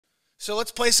So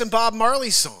let's play some Bob Marley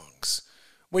songs.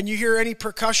 When you hear any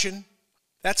percussion,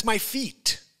 that's my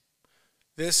feet.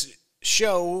 This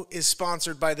show is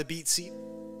sponsored by the Beat Seat.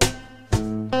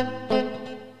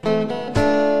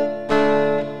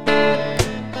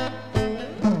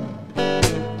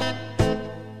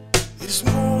 This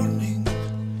morning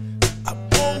I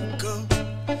woke up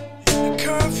in a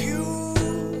curfew.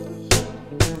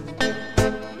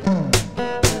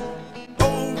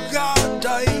 Oh God,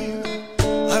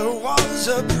 I was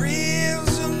a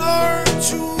prisoner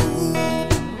too.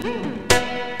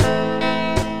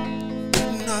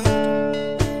 Did not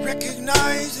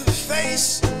recognize the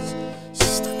faces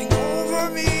standing over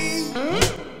me.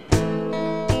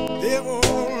 They were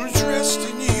all dressed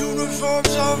in the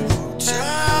uniforms of brutality.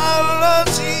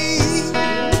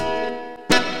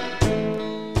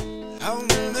 How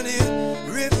many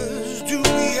rivers do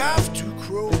we have to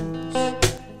cross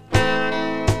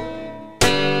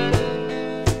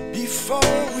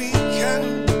before we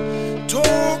can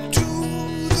talk to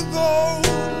the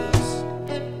bones?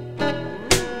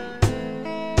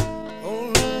 All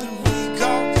that we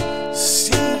got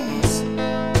seems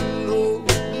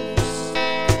close.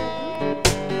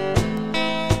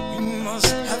 We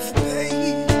must have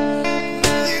paid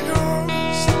the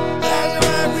ghost. That's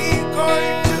why we're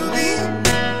going to be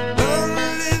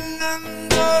burning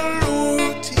and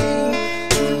looting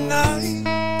tonight.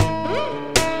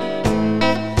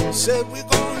 Said we're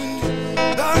going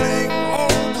burning all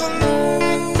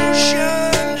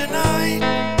pollution tonight.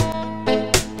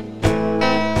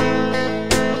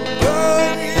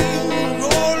 Burning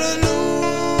all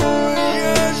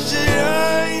illusions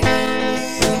tonight.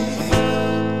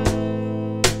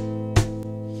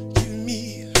 Give me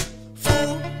a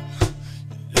phone,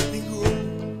 let me go.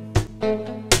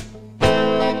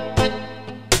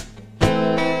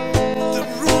 The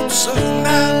roots of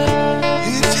man,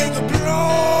 you take a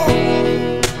blow.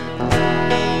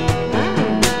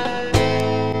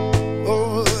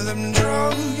 Oh, them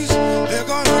drugs, they're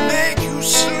gonna make you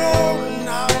slow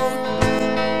now.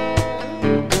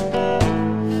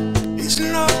 It's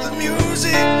not the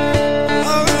music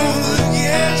of the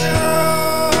ghetto.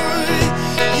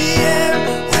 Yeah,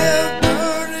 we're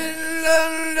burning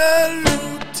and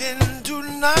looting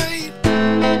tonight.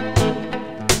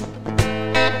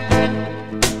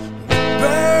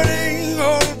 Burning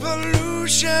all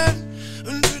pollution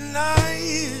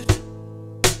tonight.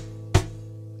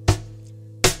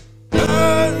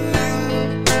 Burning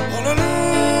all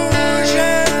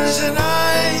illusions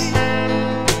tonight.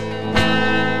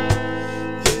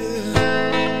 Yeah,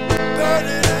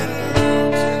 burning and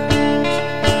looting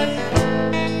tonight.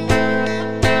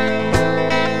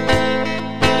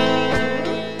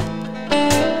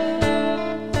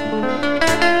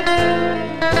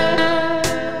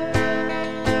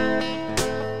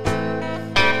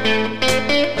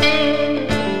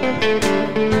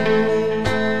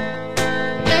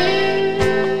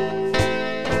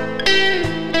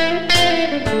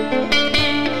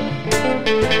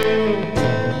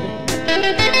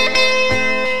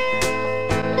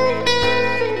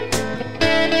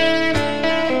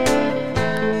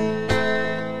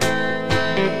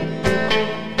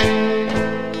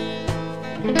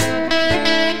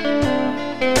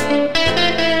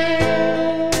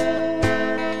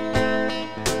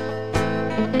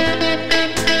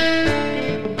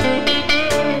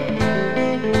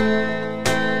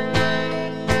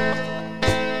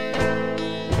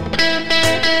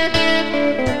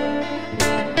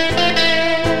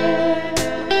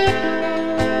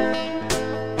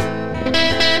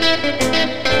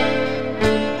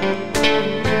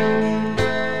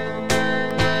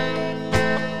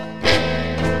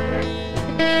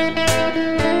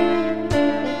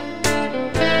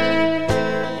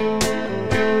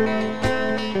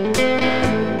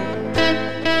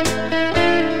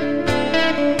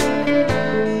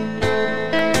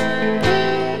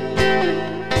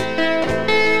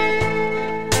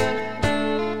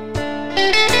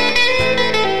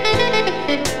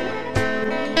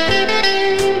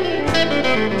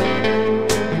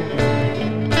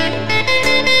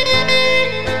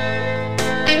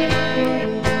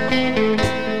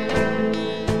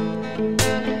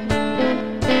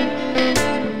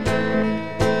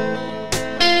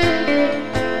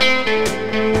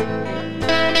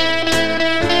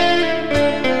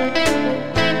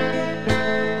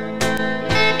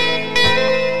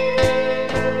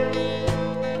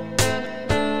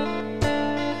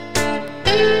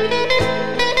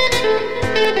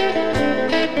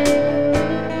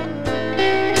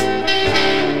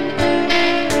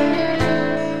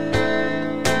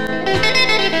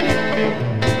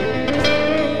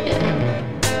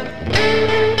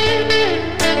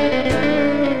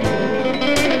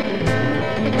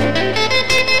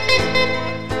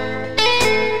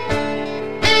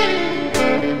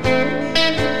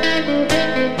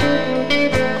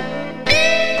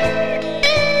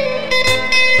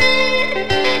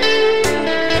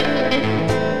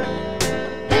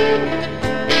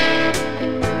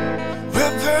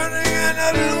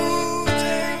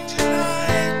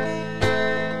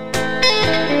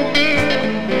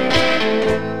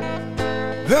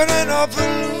 more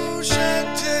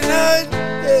pollution tonight.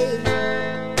 Yeah.